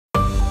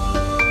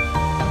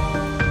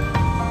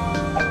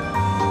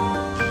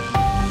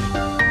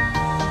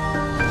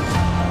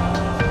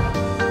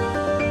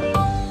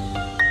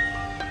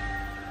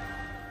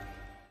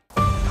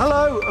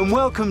and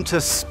welcome to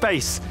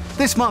Space.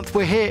 This month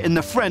we're here in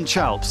the French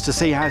Alps to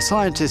see how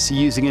scientists are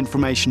using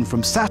information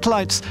from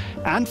satellites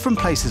and from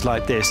places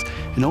like this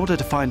in order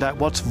to find out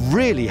what's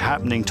really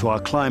happening to our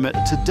climate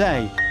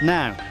today,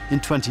 now, in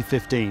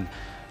 2015.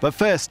 But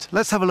first,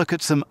 let's have a look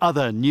at some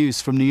other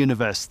news from the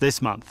universe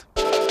this month.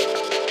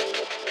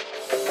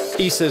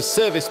 ESA's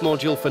service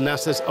module for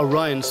NASA's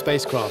Orion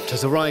spacecraft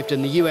has arrived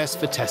in the US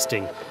for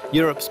testing.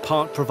 Europe's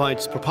part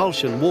provides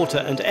propulsion, water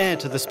and air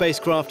to the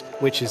spacecraft,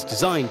 which is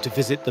designed to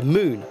visit the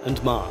Moon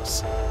and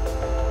Mars.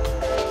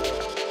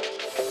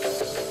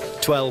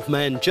 12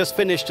 men just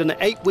finished an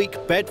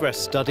 8-week bed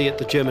rest study at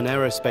the German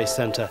Aerospace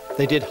Center.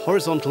 They did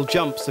horizontal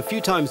jumps a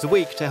few times a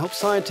week to help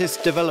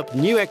scientists develop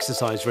new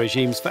exercise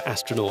regimes for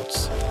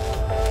astronauts.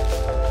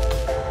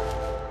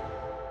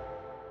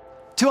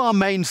 To our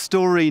main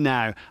story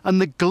now, and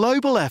the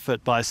global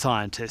effort by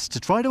scientists to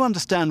try to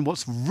understand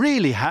what's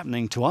really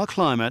happening to our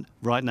climate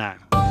right now.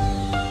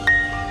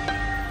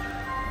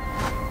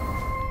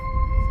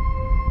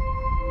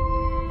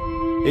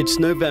 It's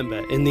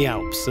November in the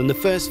Alps, and the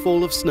first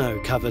fall of snow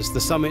covers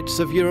the summits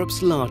of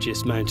Europe's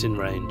largest mountain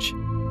range.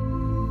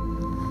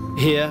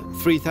 Here,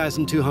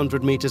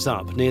 3,200 meters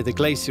up, near the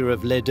glacier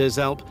of Les Deux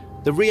Alps,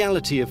 the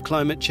reality of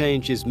climate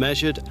change is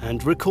measured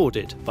and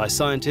recorded by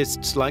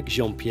scientists like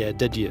Jean-Pierre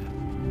Dedieu.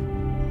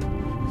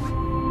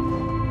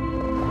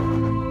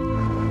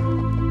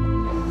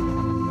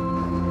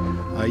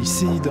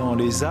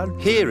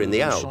 Here in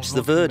the Alps,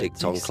 the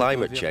verdict on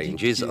climate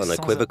change is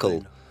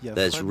unequivocal.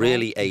 There's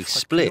really a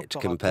split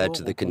compared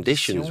to the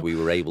conditions we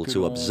were able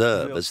to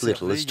observe as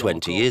little as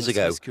 20 years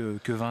ago.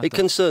 It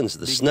concerns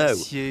the snow.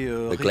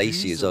 The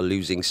glaciers are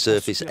losing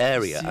surface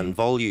area and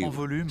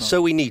volume,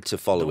 so we need to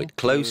follow it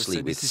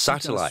closely with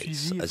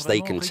satellites, as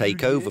they can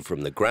take over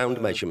from the ground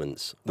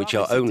measurements, which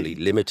are only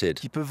limited.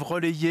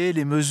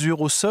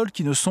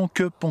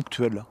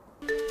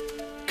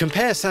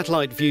 Compare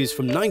satellite views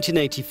from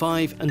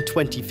 1985 and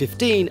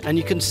 2015 and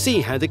you can see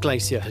how the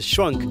glacier has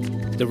shrunk.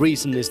 The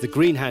reason is the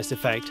greenhouse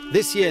effect.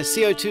 This year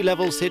CO2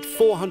 levels hit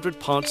 400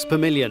 parts per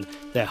million,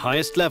 their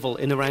highest level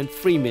in around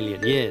 3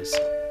 million years.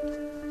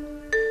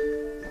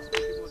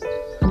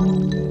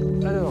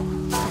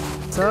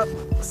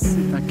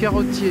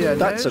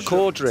 That's a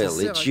core drill.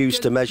 It's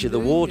used to measure the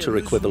water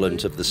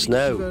equivalent of the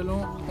snow.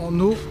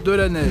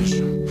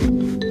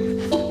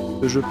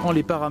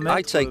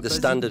 I take the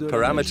standard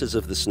parameters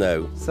of the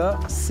snow.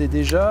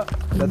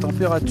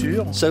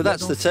 So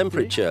that's the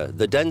temperature,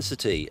 the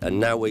density, and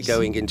now we're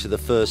going into the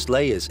first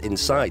layers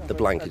inside the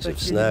blanket of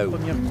snow.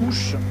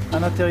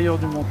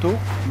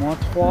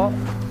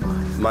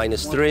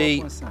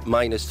 -3,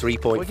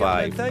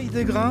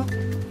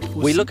 -3.5.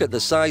 We look at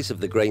the size of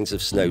the grains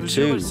of snow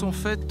too.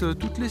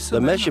 The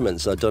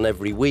measurements are done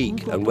every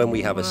week, and when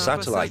we have a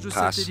satellite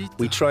pass,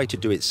 we try to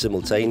do it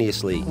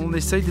simultaneously.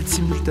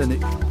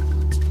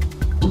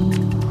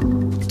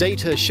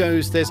 Data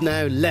shows there's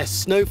now less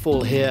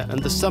snowfall here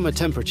and the summer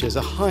temperatures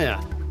are higher.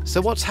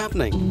 So what's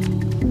happening?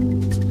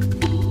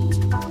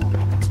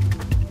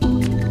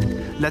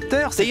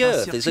 The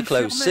Earth is a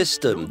closed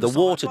system. The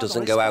water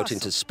doesn't go out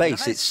into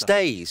space, it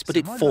stays, but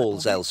it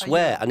falls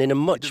elsewhere and in a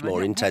much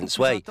more intense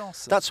way.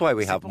 That's why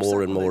we have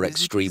more and more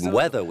extreme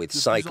weather with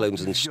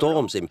cyclones and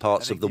storms in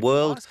parts of the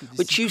world,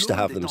 which used to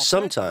have them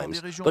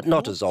sometimes, but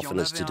not as often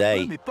as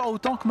today.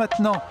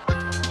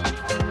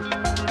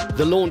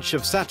 The launch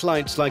of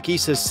satellites like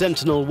ESA's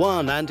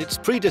Sentinel-1 and its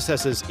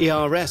predecessors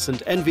ERS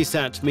and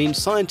Envisat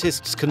means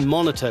scientists can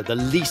monitor the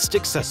least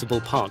accessible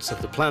parts of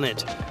the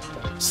planet.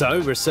 So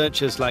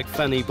researchers like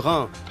Fanny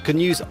Brun can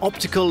use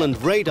optical and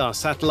radar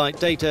satellite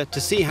data to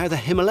see how the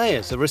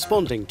Himalayas are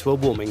responding to a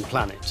warming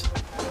planet.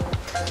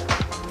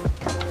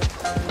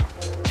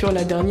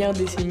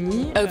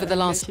 Over the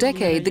last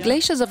decade, the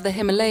glaciers of the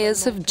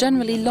Himalayas have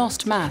generally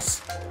lost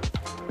mass.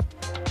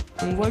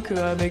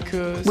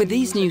 With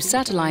these new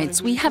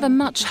satellites, we have a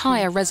much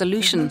higher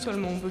resolution.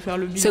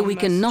 So we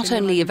can not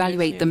only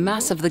evaluate the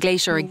mass of the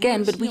glacier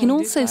again, but we can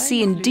also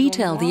see in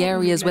detail the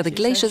areas where the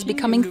glacier is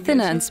becoming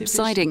thinner and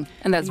subsiding.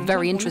 And that's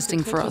very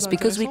interesting for us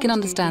because we can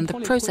understand the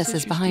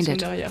processes behind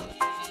it.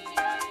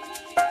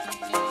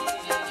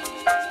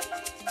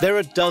 There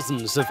are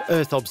dozens of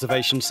Earth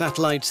observation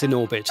satellites in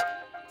orbit.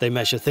 They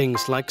measure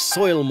things like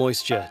soil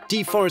moisture,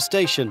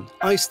 deforestation,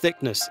 ice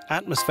thickness,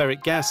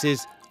 atmospheric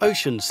gases,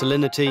 ocean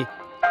salinity,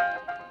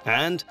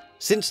 and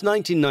since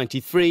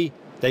 1993,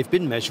 they've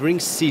been measuring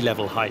sea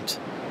level height.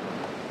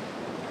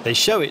 They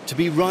show it to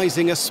be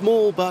rising a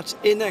small but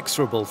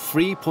inexorable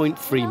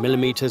 3.3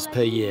 millimeters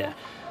per year.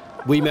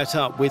 We met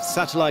up with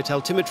satellite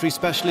altimetry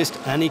specialist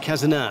Annie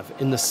Cazenave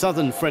in the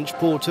southern French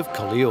port of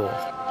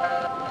Collioure.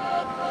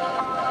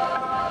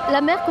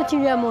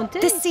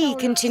 The sea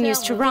continues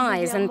to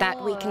rise, and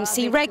that we can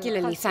see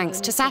regularly thanks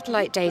to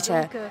satellite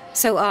data.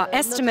 So our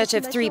estimate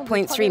of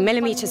 3.3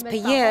 millimeters per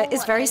year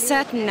is very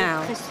certain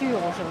now.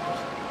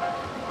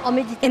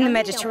 In the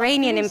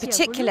Mediterranean in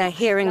particular,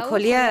 here in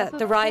Collioure,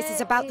 the rise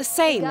is about the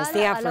same as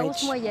the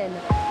average.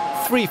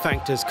 Three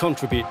factors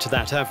contribute to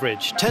that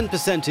average.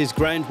 10% is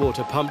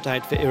groundwater pumped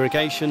out for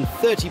irrigation,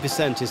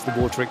 30% is the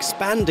water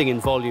expanding in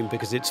volume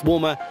because it's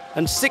warmer,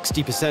 and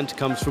 60%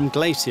 comes from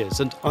glaciers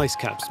and ice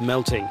caps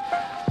melting.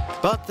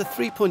 But the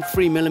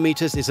 3.3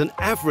 millimetres is an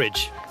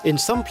average. In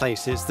some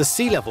places, the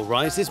sea level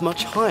rise is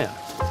much higher.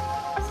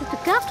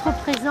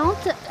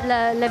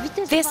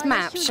 This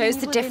map shows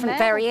the different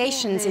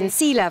variations in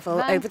sea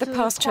level over the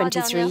past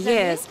 23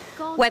 years.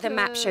 Where the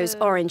map shows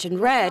orange and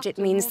red, it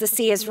means the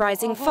sea is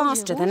rising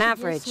faster than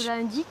average.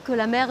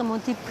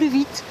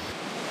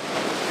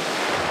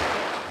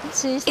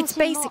 It's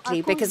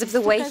basically because of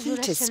the way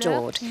heat is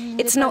stored.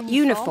 It's not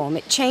uniform,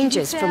 it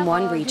changes from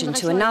one region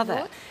to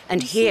another.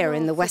 And here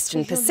in the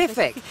Western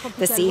Pacific,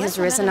 the sea has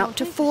risen up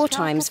to 4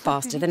 times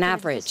faster than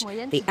average,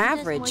 the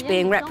average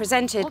being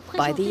represented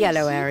by the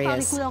yellow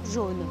areas.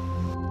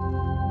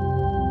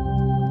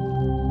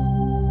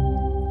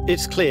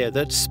 It's clear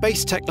that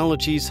space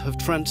technologies have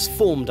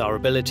transformed our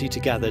ability to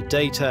gather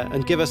data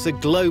and give us a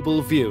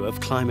global view of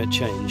climate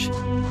change.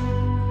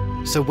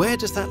 So where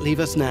does that leave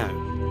us now?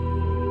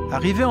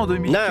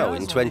 Now,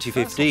 in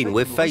 2015,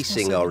 we're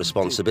facing our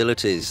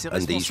responsibilities,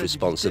 and these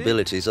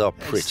responsibilities are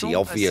pretty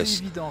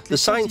obvious. The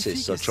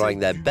scientists are trying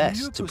their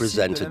best to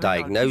present a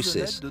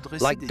diagnosis,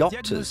 like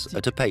doctors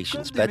at a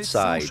patient's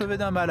bedside.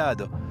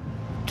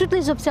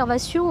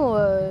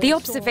 The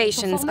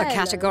observations are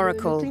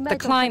categorical. The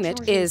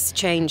climate is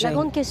changing.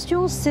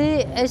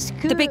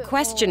 The big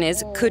question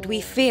is, could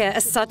we fear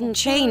a sudden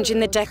change in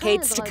the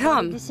decades to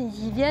come?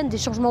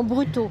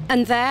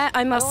 And there,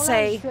 I must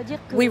say,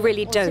 we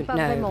really don't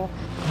know.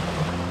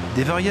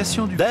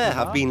 There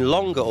have been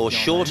longer or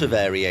shorter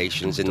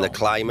variations in the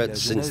climate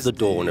since the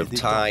dawn of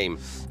time.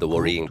 The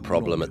worrying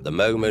problem at the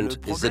moment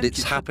is that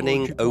it's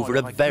happening over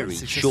a very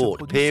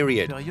short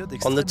period,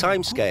 on the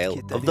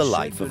timescale of the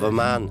life of a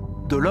man.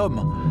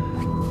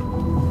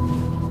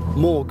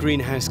 More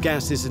greenhouse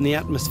gases in the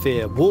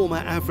atmosphere,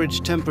 warmer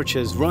average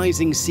temperatures,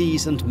 rising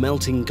seas and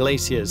melting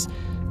glaciers.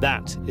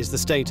 That is the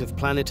state of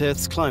planet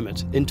Earth's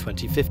climate in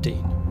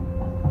 2015.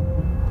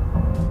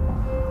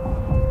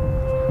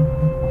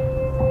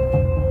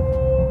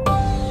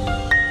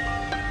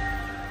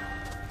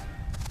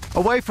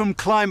 Away from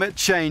climate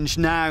change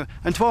now,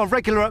 and to our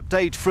regular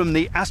update from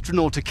the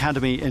Astronaut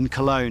Academy in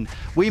Cologne.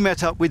 We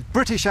met up with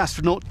British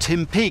astronaut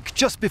Tim Peake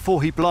just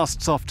before he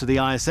blasts off to the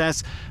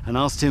ISS and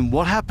asked him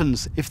what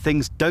happens if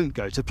things don't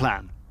go to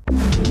plan.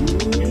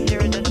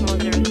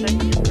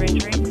 0.06,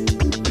 bridge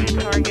rate.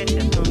 Target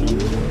is moving.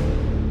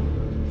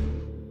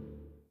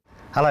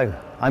 Hello,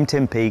 I'm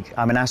Tim Peake.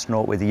 I'm an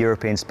astronaut with the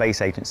European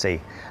Space Agency,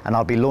 and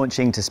I'll be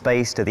launching to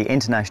space to the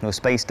International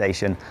Space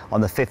Station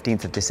on the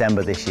 15th of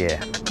December this year.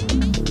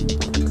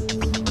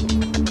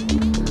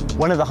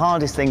 One of the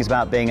hardest things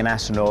about being an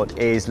astronaut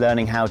is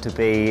learning how to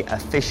be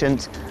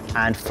efficient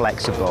and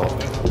flexible.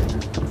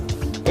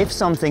 If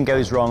something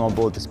goes wrong on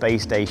board the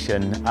space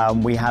station,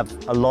 we have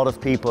a lot of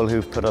people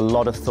who've put a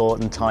lot of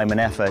thought and time and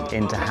effort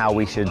into how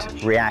we should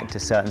react to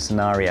certain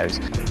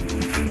scenarios.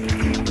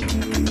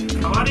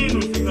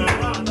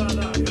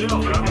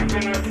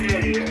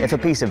 If a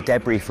piece of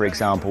debris, for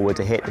example, were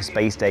to hit the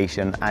space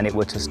station and it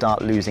were to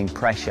start losing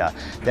pressure,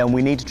 then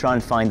we need to try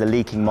and find the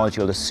leaking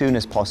module as soon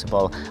as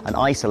possible and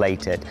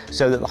isolate it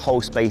so that the whole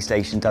space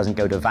station doesn't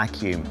go to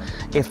vacuum.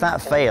 If that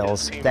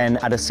fails, then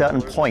at a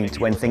certain point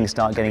when things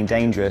start getting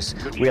dangerous,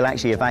 we'll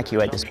actually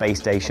evacuate the space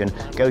station,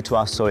 go to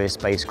our Soyuz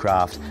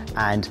spacecraft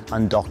and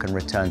undock and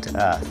return to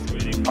Earth.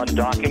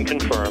 Undocking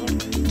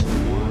confirmed.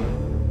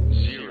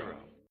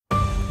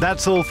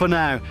 That's all for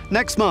now.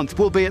 Next month,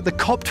 we'll be at the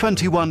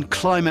COP21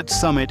 Climate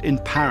Summit in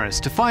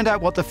Paris to find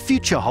out what the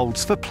future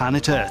holds for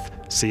planet Earth.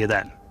 See you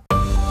then.